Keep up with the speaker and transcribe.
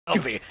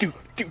stealthy.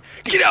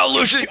 Get out,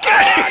 Lucius! Get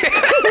out!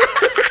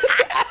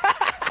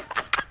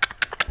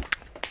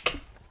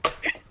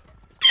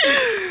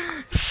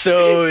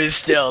 So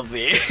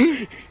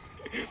stealthy.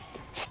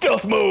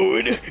 Stealth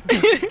mode!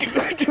 Did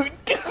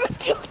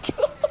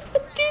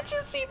you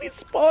see me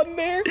spawn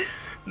there?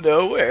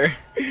 Nowhere.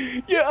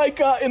 Yeah, I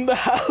got in the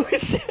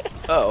house.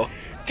 Oh.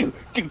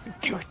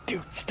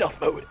 Stealth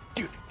mode.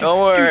 Don't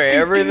worry,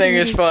 everything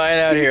is fine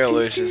out here,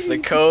 Lucius. The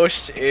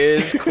coast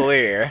is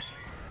clear.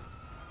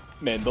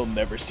 Man, they'll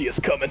never see us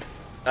coming.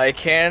 I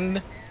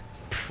can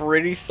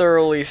pretty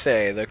thoroughly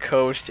say the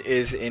coast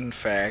is in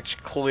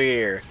fact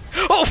clear.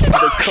 Oh,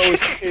 fuck! The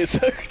coast is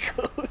a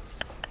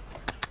coast.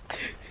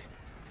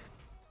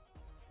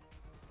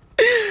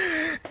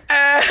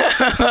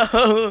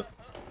 Ow!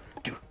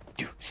 Do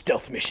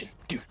stealth mission.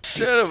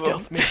 Son of a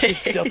stealth mission.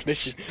 bitch. Stealth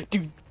mission.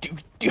 Do.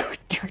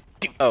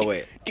 Oh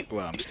wait.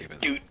 Well, I'm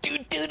stupid. Wait,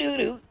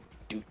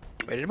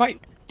 did my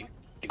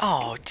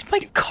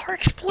car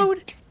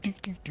explode? Did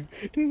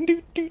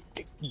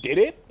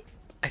it?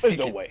 There's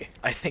no way.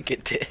 I think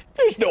it did.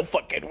 There's no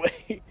fucking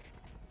way.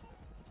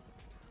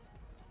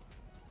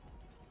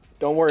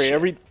 Don't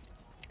worry,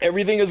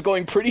 everything is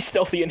going pretty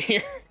stealthy in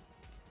here.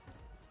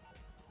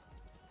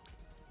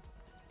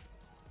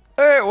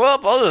 Alright, well,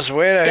 I'll just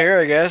wait out here,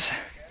 I guess.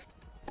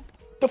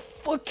 The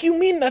fuck you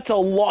mean that's a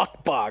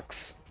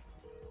lockbox?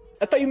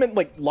 I thought you meant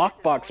like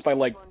lockbox by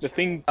like the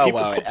thing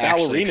people put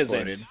ballerinas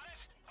in.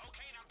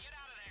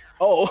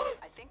 Oh.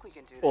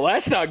 Well,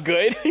 that's not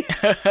good.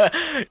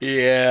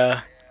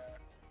 Yeah.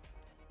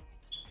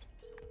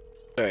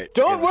 Alright.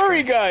 Don't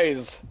worry,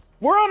 guys.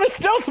 We're on a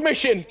stealth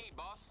mission.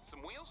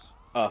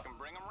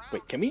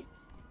 Wait, can we?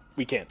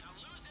 We can't.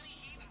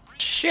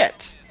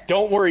 Shit.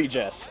 Don't worry,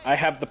 Jess. I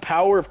have the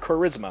power of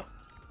charisma.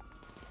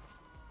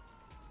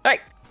 Hey.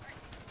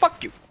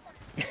 Fuck you.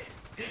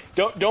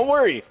 Don't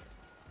worry.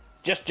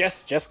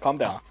 Jess, calm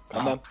down.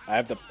 Calm down. I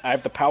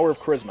have the power of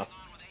charisma.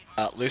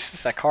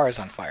 Lucius, that car is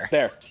on fire.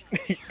 There.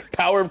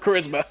 Power of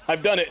charisma.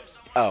 I've done it.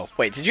 Oh,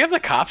 wait, did you have the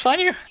cops on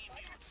you?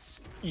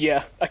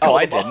 Yeah.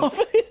 I didn't.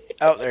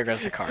 Oh, there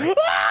goes the car.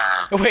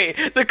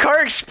 Wait, the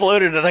car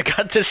exploded and I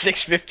got to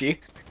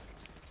 650.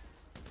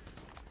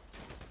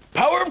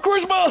 Power of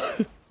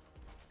charisma!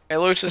 Hey,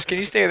 Lucius, can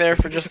you stay there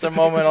for just a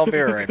moment? I'll be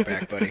right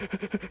back, buddy.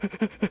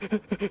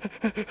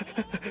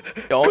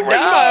 Don't charisma!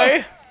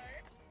 die!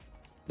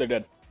 They're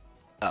dead.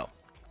 Oh.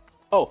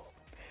 Oh.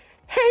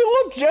 Hey,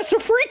 look, Jess, a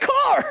free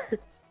car!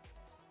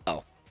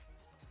 Oh.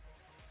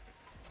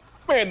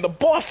 Man, the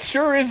boss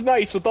sure is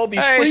nice with all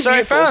these free Hey, so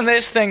vehicles. I found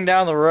this thing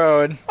down the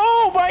road.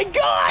 Oh my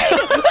god!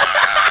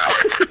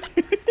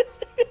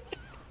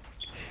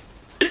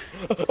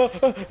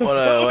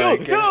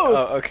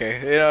 Oh, okay.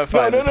 You know,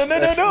 fine. No,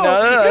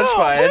 It's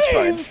fine.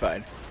 It's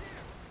fine.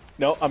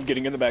 No, I'm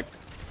getting in the back.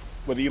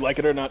 Whether you like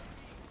it or not.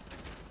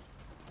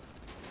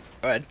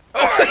 Go ahead.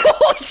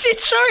 Oh, shit,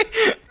 sorry!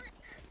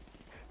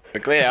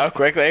 Quickly now,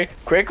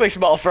 quickly,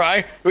 small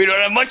fry. We don't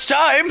have much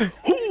time.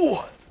 Ooh.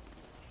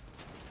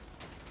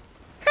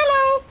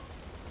 Hello.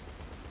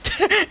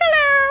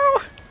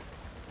 Hello.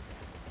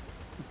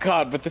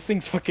 God, but this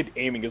thing's fucking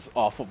aiming is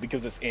awful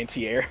because it's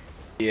anti-air.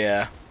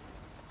 Yeah.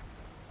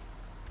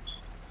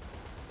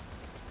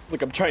 It's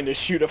like I'm trying to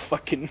shoot a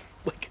fucking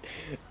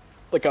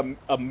like a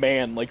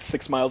man like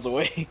 6 miles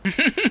away.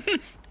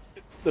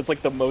 That's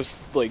like the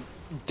most like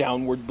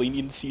downward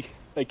leniency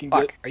I can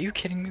get. Are you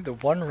kidding me? The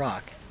one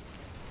rock.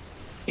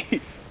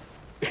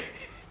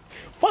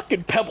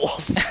 Fucking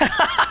pebbles.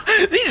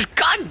 These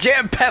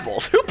goddamn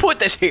pebbles. Who put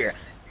this here?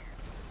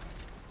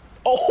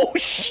 Oh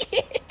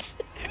shit.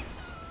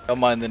 Don't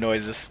mind the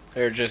noises.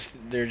 They're just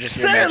your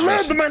Say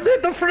hello to my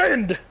little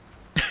friend.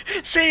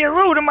 Say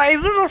hello to my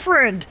little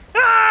friend.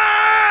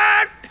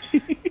 Ah!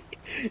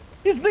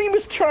 His name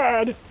is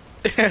Chad.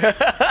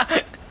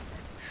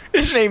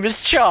 His name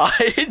is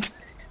Chad.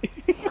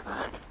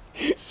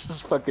 This is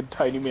fucking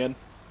tiny man.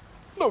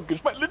 No,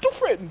 it's my little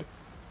friend.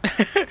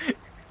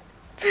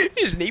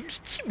 His name's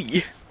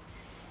Jimmy.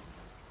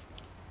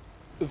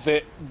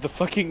 The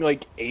fucking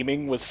like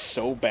aiming was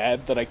so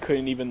bad that I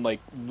couldn't even like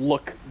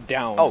look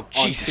down. Oh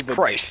Jesus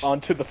Christ!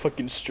 Onto the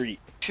fucking street.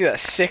 See that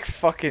sick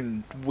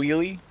fucking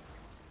wheelie?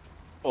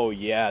 Oh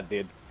yeah,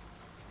 dude.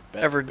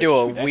 Ever do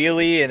a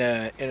wheelie in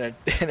a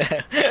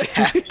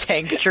half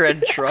tank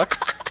tread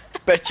truck?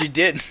 Bet you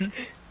didn't.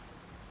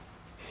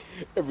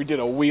 Ever did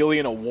a wheelie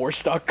in a war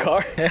stock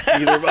car?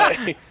 Either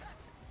way.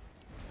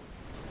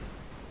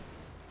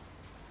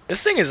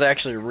 This thing is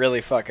actually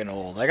really fucking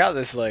old. I got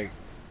this like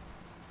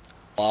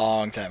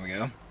long time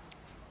ago.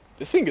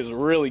 This thing is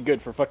really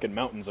good for fucking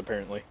mountains,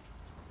 apparently.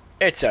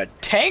 It's a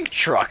tank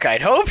truck.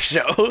 I'd hope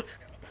so.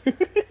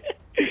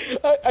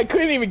 I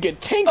couldn't even get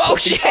tanks. Oh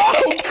shit!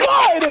 Oh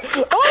god!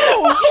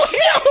 Oh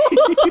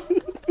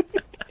shit!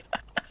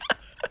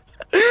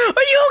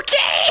 Are you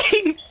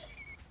okay?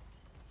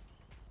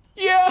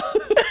 Yeah.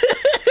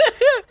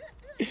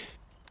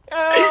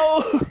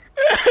 Ow!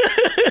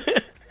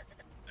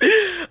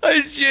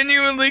 I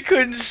genuinely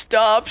couldn't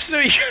stop, so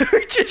you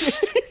were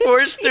just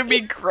forced to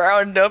be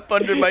ground up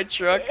under my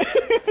truck.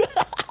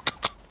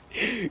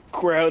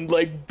 Ground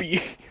like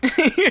beef.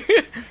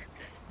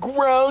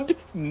 Ground,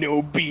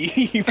 no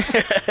beef.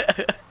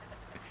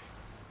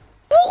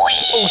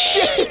 Oh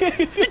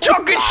shit! You're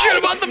talking shit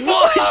about the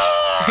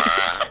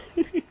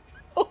boys!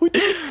 Oh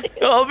Jesus!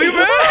 I'll be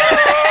back!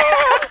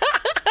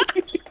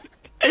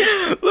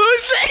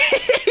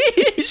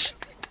 Lucy!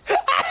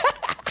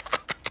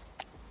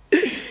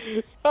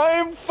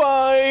 I'm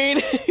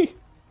fine.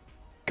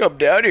 Come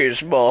down here,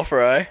 small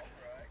fry.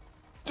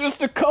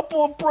 Just a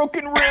couple of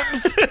broken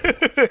ribs.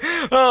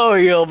 Oh,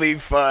 you'll be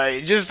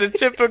fine. Just a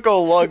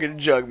typical lug and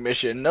jug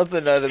mission.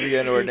 Nothing out of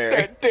the ordinary.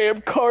 That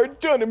damn car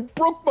done and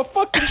broke my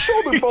fucking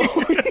shoulder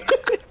bone.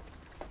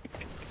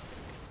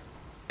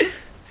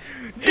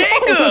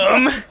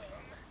 Dangum!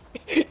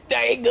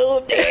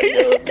 Dangle.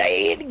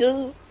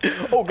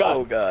 Oh god.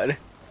 Oh god.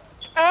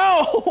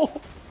 Ow!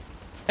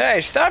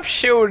 Hey, stop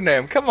shooting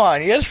him. Come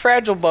on, he has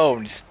fragile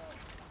bones.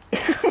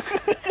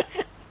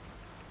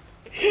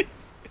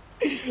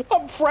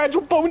 I'm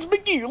Fragile Bones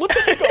McGee. Look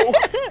at me go.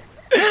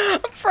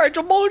 I'm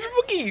fragile bones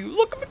McGee.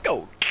 Look at me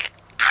go.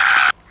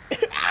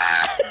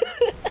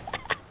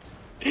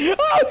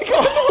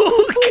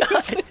 Oh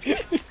god.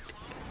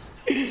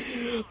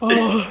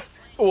 Oh,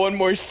 1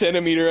 more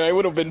centimeter, I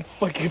would have been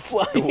fucking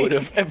flying. Would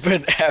have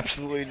been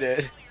absolutely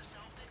dead.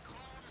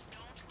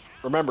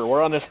 Remember,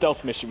 we're on a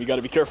stealth mission. We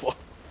gotta be careful.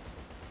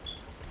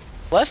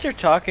 Lester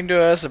talking to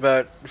us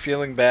about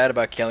feeling bad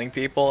about killing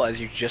people as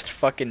you just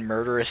fucking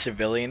murder a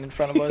civilian in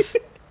front of us.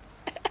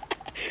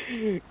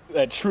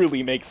 That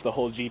truly makes the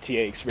whole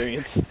GTA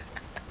experience.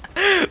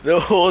 The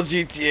whole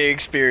GTA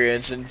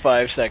experience in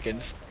 5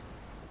 seconds.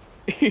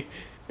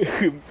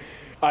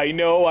 I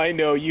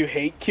know, you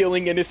hate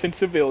killing innocent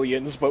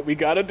civilians, but we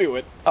gotta do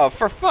it. Oh,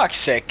 for fuck's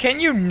sake,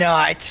 can you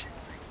not?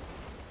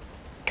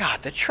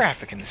 God, the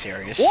traffic in this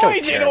area is so Why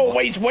is it terrible.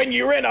 always when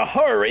you're in a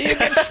hurry you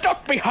get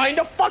stuck behind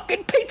a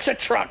fucking pizza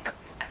truck?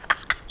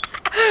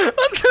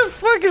 What the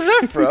fuck is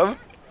that from?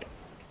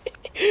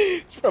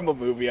 It's from a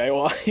movie I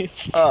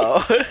watched.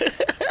 Oh.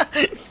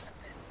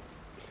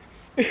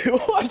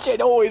 Watch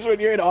it always when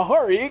you're in a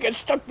hurry you get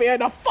stuck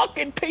behind a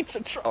fucking pizza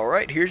truck.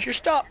 Alright, here's your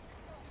stop.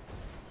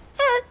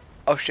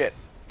 Oh shit.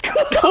 Wait,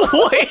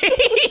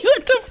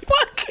 what the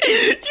fuck?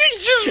 You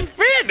just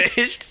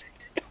vanished.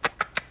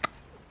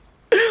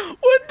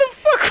 What the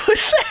fuck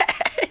was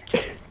that?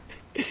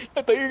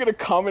 I thought you were gonna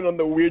comment on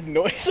the weird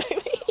noise I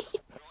made.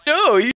 No, you